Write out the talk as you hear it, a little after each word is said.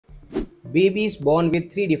Babies born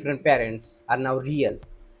with three different parents are now real.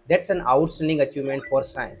 That's an outstanding achievement for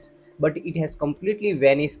science, but it has completely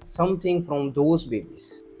vanished something from those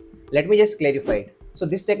babies. Let me just clarify it. So,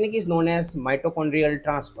 this technique is known as mitochondrial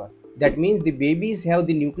transfer. That means the babies have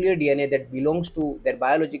the nuclear DNA that belongs to their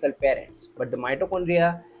biological parents, but the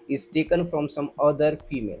mitochondria is taken from some other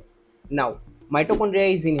female. Now,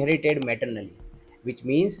 mitochondria is inherited maternally, which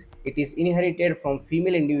means it is inherited from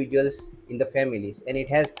female individuals in the families, and it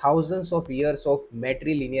has thousands of years of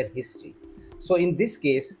matrilinear history. So in this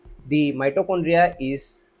case, the mitochondria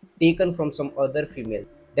is taken from some other female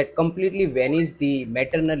that completely vanish the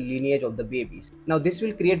maternal lineage of the babies. Now this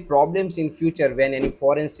will create problems in future when any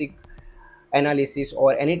forensic analysis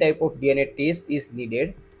or any type of DNA test is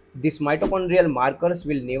needed. These mitochondrial markers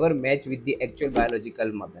will never match with the actual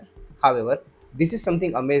biological mother. However, this is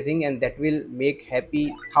something amazing and that will make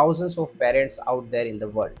happy thousands of parents out there in the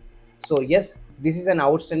world. So yes, this is an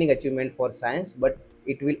outstanding achievement for science, but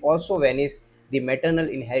it will also vanish the maternal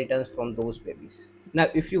inheritance from those babies. Now,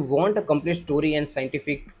 if you want a complete story and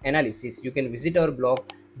scientific analysis, you can visit our blog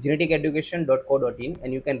geneticeducation.co.in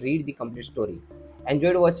and you can read the complete story.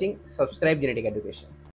 Enjoyed watching, subscribe Genetic Education.